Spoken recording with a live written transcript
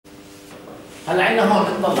هلا عندنا هون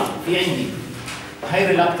بتطلع في عندي هاي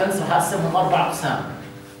ريلاكتنس رح اقسمهم 4 اقسام.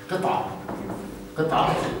 قطعه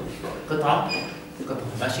قطعه قطعه قطعه،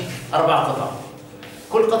 ماشي؟ 4 قطع.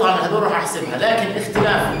 كل قطعه من هذول رح احسبها، لكن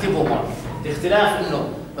الاختلاف انتبهوا هون، الاختلاف انه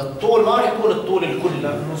الطول ما رح يكون الطول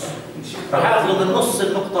الكلي. رح اخذه من نص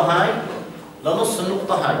النقطه هاي لنص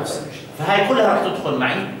النقطه هاي، فهاي كلها رح تدخل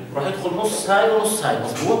معي، رح يدخل نص هاي ونص هاي،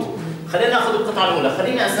 مضبوط؟ خلينا ناخذ القطعه الاولى،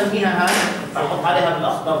 خليني اسميها هاي، رح احط عليها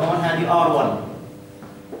بالاخضر هون، هذه R1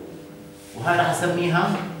 وهاي رح اسميها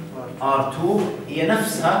R2، هي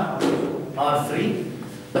نفسها R3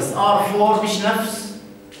 بس R4 مش نفس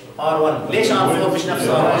R1. ليش R4 مش نفس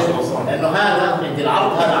R1؟ لانه هذا عندي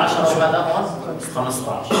العرض هذا 10 وهذا هون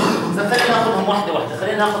 15. اذا خلينا ناخذهم واحده واحده،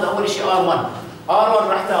 خلينا ناخذ اول شيء R1. R1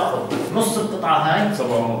 رح تاخذ نص القطعه هاي،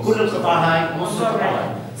 كل القطعه هاي نص القطعه هاي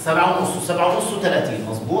 7.5 و7.5 و30،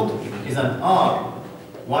 مضبوط؟ اذا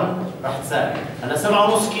R1 رح تساوي، هلا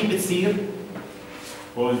 7.5 كيف بتصير؟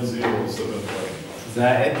 0.075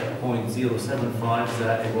 زائد 0.075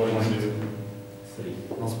 زائد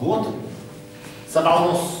 0.3، مضبوط؟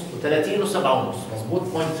 7.5 و30 و7.5، مضبوط؟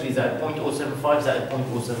 0.3 زائد 0.075 زائد 0.075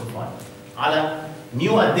 على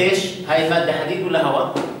نيو قديش؟ هاي المادة حديد ولا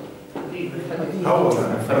هواء؟ هواء.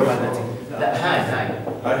 فرمانتي. لا هاي حديد.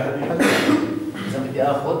 إذا بدي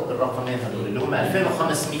آخذ الرقمين هذول اللي هم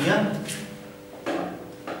 2500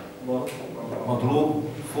 مضروب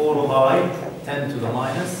 4 باي 10 to the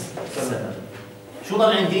minus 7. شو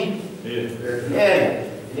ضل عندي؟ الاريا.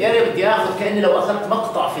 الاريا بدي اخذ كاني لو اخذت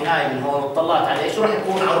مقطع في هاي من هون وطلعت عليه، شو راح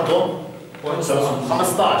يكون عرضه؟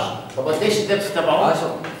 15. طب قديش الدبس تبعه؟ 0.1،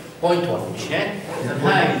 مش هيك؟ اذا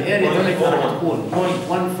هاي الاريا تبعتها راح تكون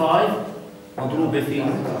 0.15 مضروبه في 0.1،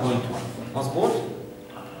 مضبوط؟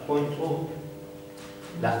 0.2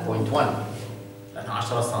 لا 0.1 لانها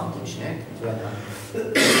 10 سم، مش هيك؟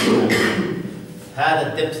 هذا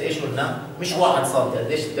الدبس ايش قلنا؟ مش 1 سم،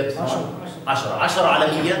 قديش الدبس؟ 10 على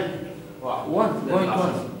 100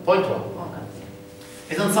 1.1.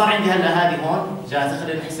 اذا صار عندي هلا هذه هون جاهزه،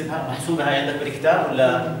 خلينا نحسبها. محسوبه هاي عندك بالكتاب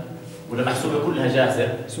ولا محسوبه كلها جاهزه؟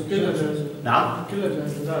 كلها جاهزه. نعم؟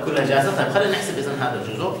 كلها جاهزه. طيب خلينا نحسب اذا هذا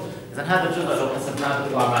الجزء. اذا هذا الجزء لو حسبناه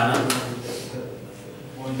بيطلع معنا،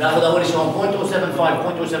 ناخذ اول شيء هون 0.075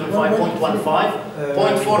 0.75 0.15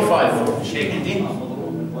 0.45، مش هيك عندي؟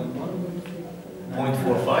 0.45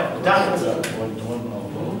 وتحت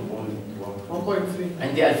 1.3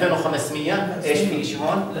 عندي 2500. ايش في شيء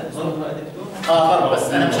هون؟ ضرب، بس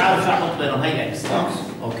انا مش عارف شو احط بينهم، هي اكس.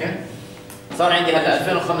 اوكي، صار عندي هلا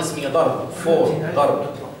 2500 ضرب 4 ضرب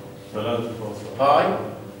 3 باي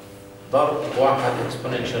ضرب 1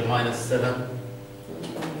 اكسبوننشال ماينس 7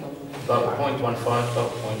 ضرب 0.15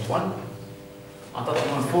 ضرب 0.1 اعطتني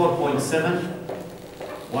 4.7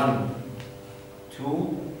 1 2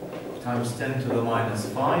 times 10 to the minus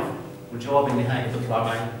 5، والجواب النهائي بيطلع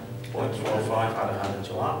معي 0.45 على هذا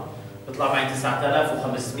الجواب، بيطلع معي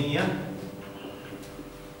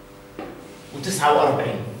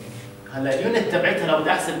 9549. هلا اليونت تبعتها لو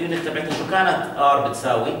بدي احسب اليونت تبعتها شو كانت؟ ار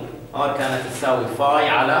بتساوي، ار كانت تساوي فاي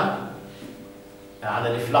على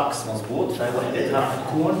الفلكس، مضبوط؟ فهي وحدتها راح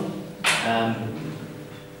تكون ام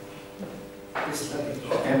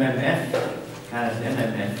ام اف، كانت ام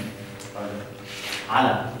ام اف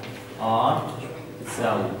على ار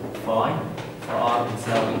بتساوي فاي، فار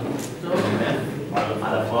بتساوي ام اف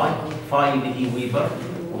على فاي، فاي اللي هي ويبر،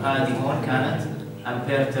 وهذه هون كانت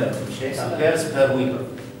امبير تيرم، مش هيك؟ امبيرز بير ويبر.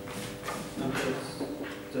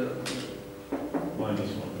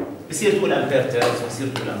 بصير تقول امبير تيرمز، بصير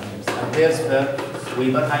تقول امبيرز بير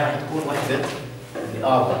ويبر. هاي راح تكون وحده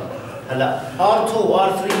ار 1. هلا R2 و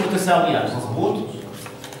R3 متساويات، مضبوط؟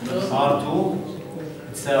 R2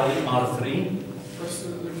 تساوي R3، بس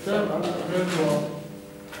الكتاب عن غير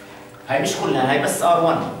هاي مش كلها، هاي بس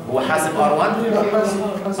R1. هو حاسب R1؟ حاسب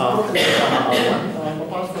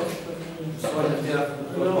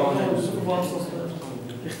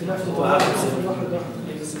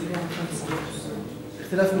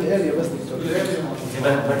اختلاف من الاريا بس دكتور.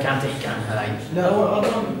 بركي عم تحكي عن هاي. لا هو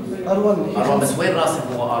R1 بس وين راسم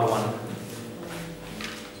هو R1؟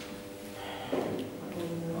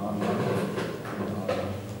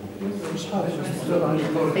 مش عارف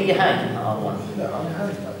هي هاي R1.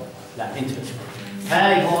 لا انت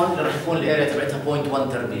هاي هون رح تكون الاريا تبعتها 0.1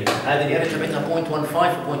 تربيع، هذه الاريا تبعتها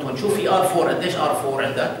 0.15 و 0.1. شوف في R4 قديش R4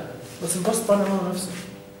 عندك؟ بس البسط طالع معه نفسه.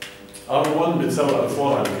 R1 بتساوي R4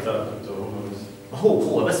 على الكتاب دكتور.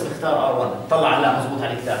 هو بس مختار R1، طلع لا مضبوط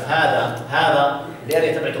على الكتاب. هذا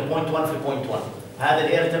الاريا تبعته 0.1 في 0.1، هذا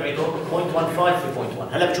الاريا تبعته 0.15 في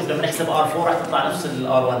 0.1. هلا بتشوف لما نحسب R4 رح تطلع نفس ال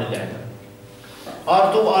R1 اللي عندنا.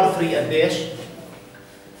 R2 و R3 قديش؟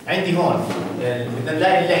 عندي هون بدنا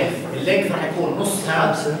نلاقي اللينث راح يكون نص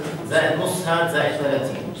هاد زائد نص هاد زائد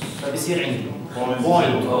 30 فبصير عندي 0.05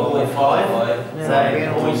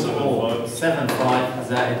 زائد 0.075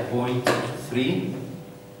 زائد 0.3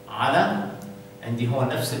 على عندي هون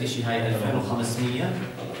نفس الشيء هاي 2500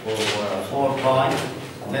 4 باي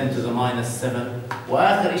 10 to the minus 7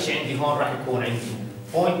 واخر شيء عندي هون راح يكون عندي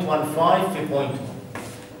 0.15 في 0.1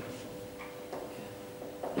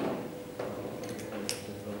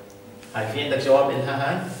 هاي في عندك جواب لها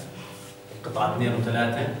هاي؟ قطعة 2 و3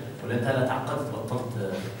 ولا انت هلا تعقدت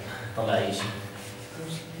بطلت تطلع اي شيء؟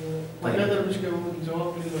 طيب هذا المشكلة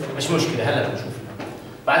الجواب مش مشكلة هلا بنشوف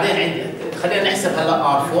بعدين عندي خلينا نحسب هلا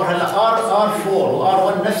R4 هلا R4 و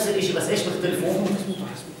R1 نفس الشيء بس ايش بيختلفوا؟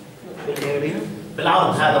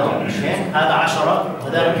 بالعرض هذا طبعا مش هيك؟ هذا 10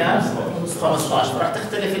 وهذا كان 15 راح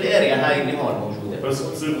تختلف الاريا هاي اللي هون موجودة بس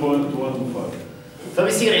بتصير 0.15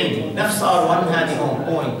 فبصير عندي نفس R1 هذه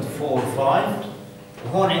هون 0.45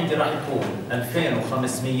 وهون عندي راح يكون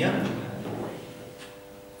 2500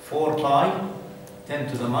 4 باي 10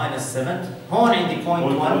 to the minus 7 هون عندي 0.1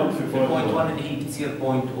 في 0.1 اللي هي بتصير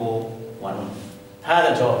 0.01 هذا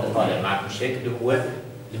الجواب اللي طالع معك مش هيك اللي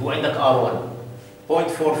هو عندك R1 0.45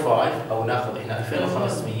 او ناخذ احنا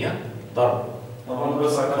 2500 ضرب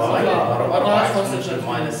بس ضرب 4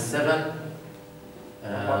 minus 7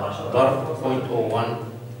 ضرب 0.01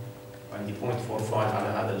 عندي 0.45 على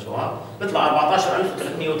هذا الجواب بيطلع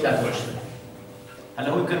 14323 هلا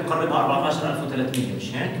هو يمكن نقربها 14300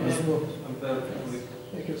 مش هيك؟ مضبوط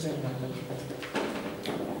هيك زين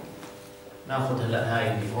ناخذ هلا هاي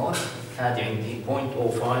اللي هون هذه عندي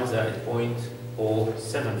 0.05 زائد 0.075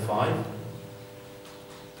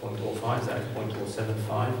 0.05 زائد 0.075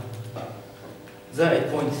 زائد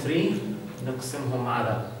 0.3 نقسمهم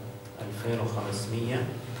على 2500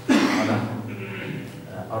 على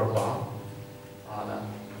 4 على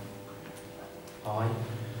I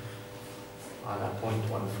على 0.15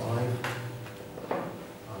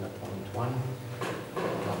 على 0.1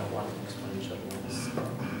 على 1 exponential minus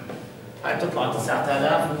هاي بتطلع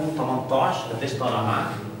 9018 قديش طالع معك؟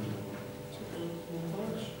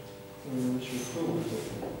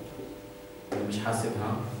 مش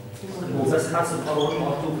حاسبها هو بس حاسب R1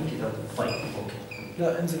 و R2 بالكتاب. طيب اوكي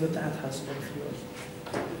لا انزل لتحت حاسب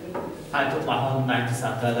هاي بتطلع هون معي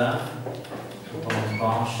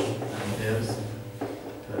 9018 امبيرز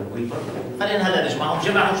ويبر خلينا هلا نجمعهم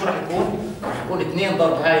جمعهم شو راح يكون؟ راح يكون 2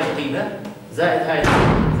 ضرب هاي القيمه زائد هاي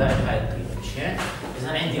القيمه زائد هاي القيمه مش هيك؟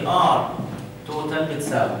 اذا عندي R توتال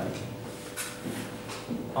بتساوي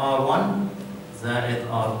R1 زائد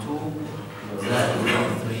R2 زائد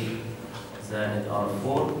R3 زائد R4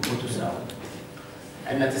 وتساوي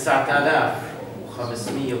عندنا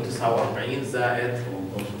 9549 زائد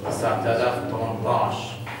 9018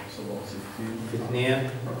 في 2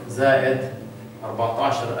 زائد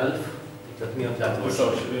 14323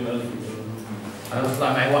 29000 انا بيطلع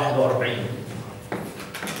معي 41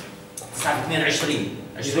 9 في 2 20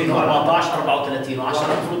 20 و14 34 و10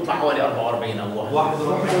 المفروض يطلع حوالي 44 او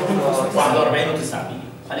 41 و900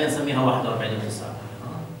 خلينا نسميها 41 و900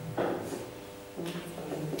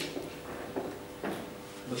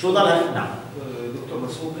 شو ضل؟ نعم دكتور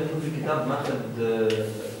بس هو كان في الكتاب ماخذ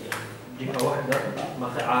جهه واحده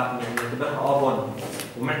ماخذ يعني معتبرها R1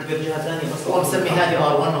 ومعتبر جهه ثانيه بس هو مسمي هذه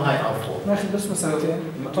R1 وهي R4 ماخذ بس مسألتين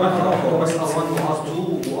ماخذ بس R1 و R2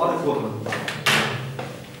 و R equivalent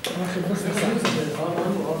ماخذ بس مسألتين R1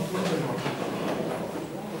 و R2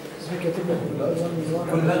 هيك كاتب لك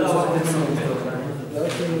ولا لا واحده منهم لا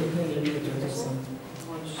اكثر من اثنين اللي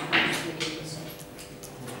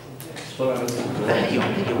لا هي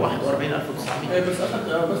 41900 اي بس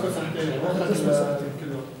اخذ بس مسألتين اخذ بس مسألتين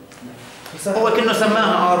كلهم هو كأنه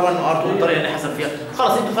سماها R1 و R2 الطريقة اللي حسب فيها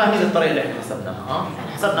خلص انتم فاهمين الطريقة اللي احنا حسبناها ها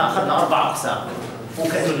حسبنا اخذنا 4 اقسام مو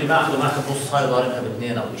كأنه اللي ماخذ نص هاي ضاربها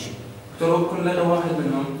باثنين او شيء دكتور كلنا واحد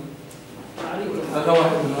منهم هذا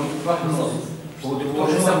واحد منهم راح نص هو دكتور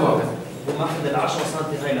شو سوى؟ هو ماخذ ال 10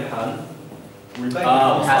 سم هاي لحال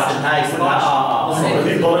والباقي حاسب هاي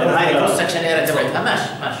كلها هاي الكروس سكشن اريا تبعتها ماشي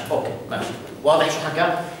اوكي ماشي واضح شو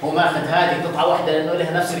حكى؟ هو ماخذ هذه قطعه واحده لانه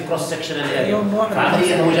لها نفس الكروس سكشن اريا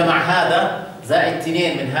فعمليا هو جمع هذا زائد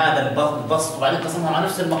 2 من هذا البسط وبعدين قسمهم على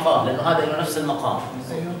نفس المقام لانه هذا له نفس المقام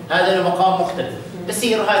هذا له مقام مختلف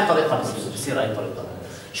بصير هاي الطريقه بصير هاي الطريقه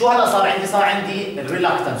شو هلا صار عندي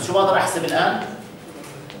الريلاكتنس شو بقدر احسب الان؟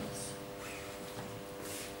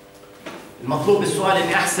 المطلوب بالسؤال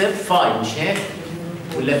اني احسب فاي مش هيك؟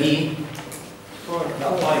 ولا بي؟ لا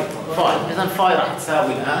فاي اذا فاي راح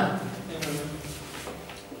تساوي الان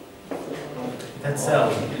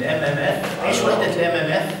تساوي الام ام اف ايش وحده الام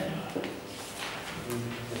ام اف؟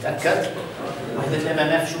 متاكد؟ وحدة الام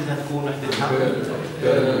ام اف شو بدها تكون وحدتها؟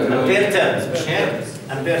 امبير تيرنز مش هيك؟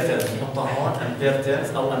 امبير تيرنز نحطها هون امبير تيرنز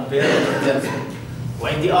او امبير تيرنز.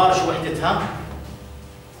 وعندي ار شو وحدتها؟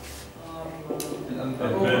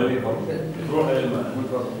 روح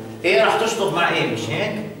ايه راح تشطب مع ايه مش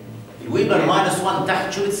هيك؟ الويبر ماينس 1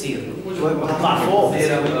 تحت شو بتصير؟ تطلع فوق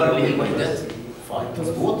بتصير ويبر اللي هي وحدة 5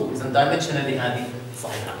 مضبوط؟ اذا دايمنشنالي هذه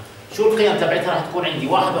صحيحة. شو القيم تبعتها راح تكون عندي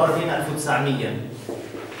 41900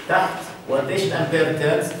 تحت وقديش الامبير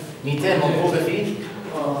تيرنز؟ 200 مضروبة في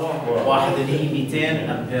واحد اللي هي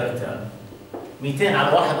 200 امبير تيرن. 200 على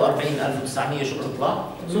 41900 شو بتطلع؟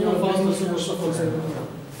 0.000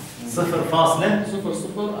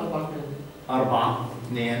 4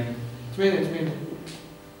 2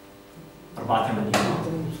 4 8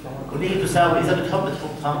 واللي هي تساوي اذا بتحب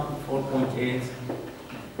تحطها 4.8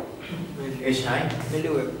 ايش هاي؟ ملي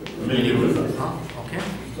ويبر. اوكي؟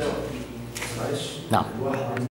 نعم